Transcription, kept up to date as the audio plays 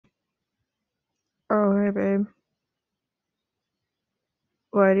Hi, babe.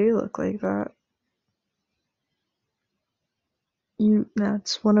 Why do you look like that?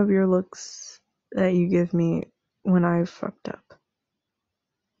 That's one of your looks that you give me when I've fucked up.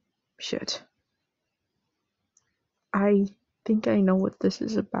 Shit. I think I know what this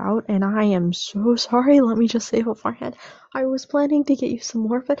is about, and I am so sorry. Let me just say beforehand. I was planning to get you some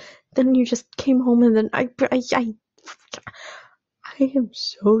more, but then you just came home and then I am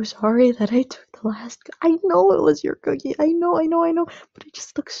so sorry that I took the last. I know it was your cookie. I know. But it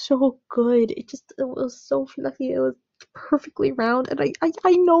just looks so good. It was so fluffy. It was perfectly round. And I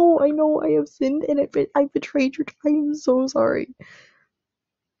know, I have sinned and I betrayed you. I am so sorry.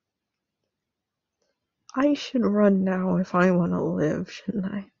 I should run now if I want to live, shouldn't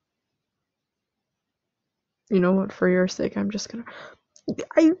I? You know what? For your sake, I'm just gonna.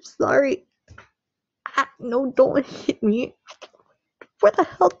 I'm sorry. No, don't hit me. Where the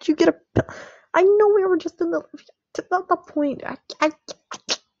hell did you get a pill? I know we were just in the. Not the point.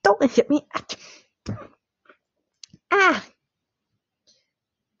 Don't hit me. Ah!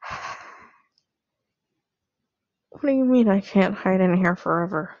 What do you mean I can't hide in here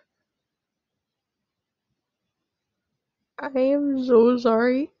forever? I am so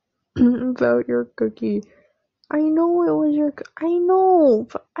sorry about your cookie. I know it was your. I know,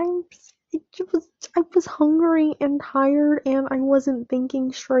 but It was. I was hungry and tired, and I wasn't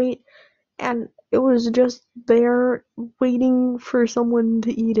thinking straight, and it was just there waiting for someone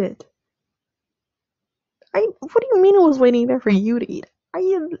to eat it. What do you mean it was waiting there for you to eat? I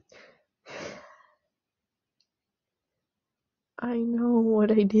am. I know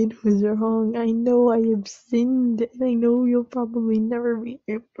what I did was wrong. I know I have sinned, and I know you'll probably never be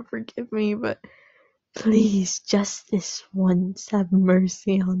able to forgive me, but please, just this once, have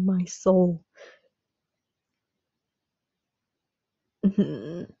mercy on my soul.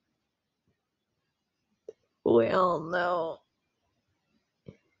 Well, no.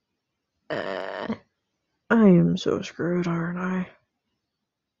 Uh, I am so screwed, aren't I?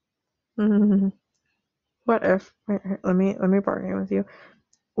 What if? Wait, let me bargain with you.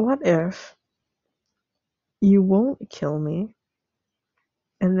 What if you won't kill me,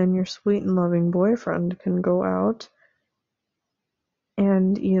 and then your sweet and loving boyfriend can go out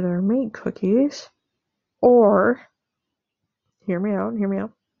and either make cookies or hear me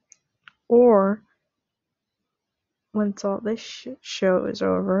out, or once all this shit show is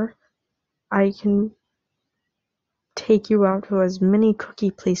over, I can take you out to as many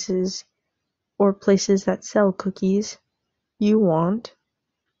cookie places or places that sell cookies you want,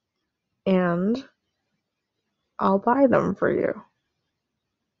 and I'll buy them for you.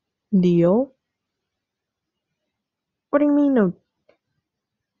 Deal? What do you mean, no?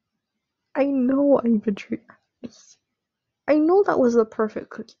 I know I betrayed. I know that was the perfect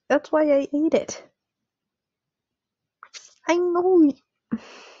cookie. That's why I ate it. I know. It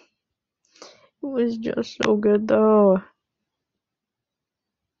was just so good, though.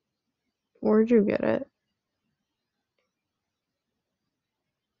 Where'd you get it?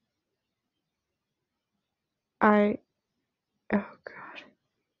 I. Oh, God.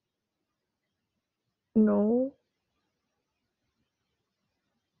 No.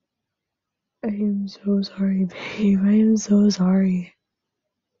 I am so sorry, babe. I am so sorry.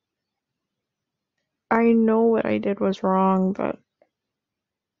 I know what I did was wrong, but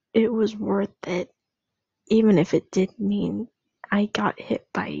it was worth it. Even if it did mean I got hit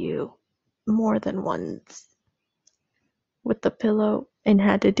by you more than once with the pillow and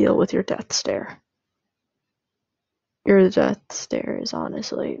had to deal with your death stare. Your death stare is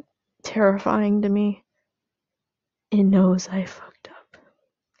honestly terrifying to me. It knows I fucked up.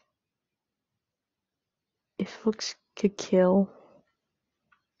 If looks could kill,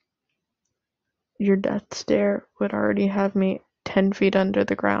 your death stare would already have me 10 feet under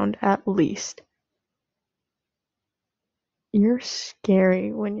the ground at least. You're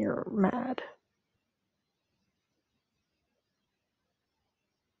scary when you're mad.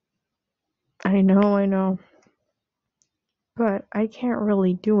 I know. But I can't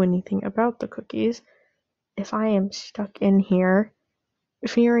really do anything about the cookies if I am stuck in here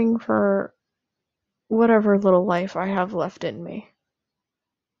fearing for whatever little life I have left in me.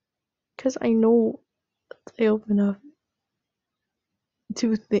 Because I know they open up,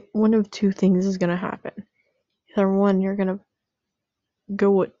 one of two things is gonna happen. Either one, you're gonna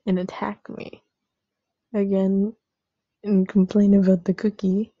go and attack me again and complain about the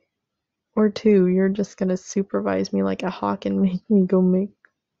cookie, or two, you're just gonna supervise me like a hawk and make me go make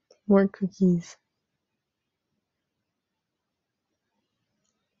more cookies.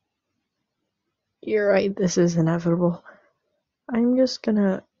 You're right, this is inevitable. I'm just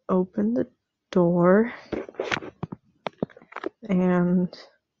gonna open the door. And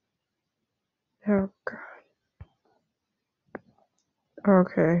oh god.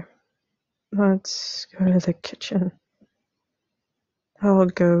 Okay. Let's go to the kitchen. I'll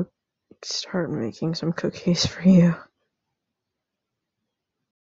go start making some cookies for you.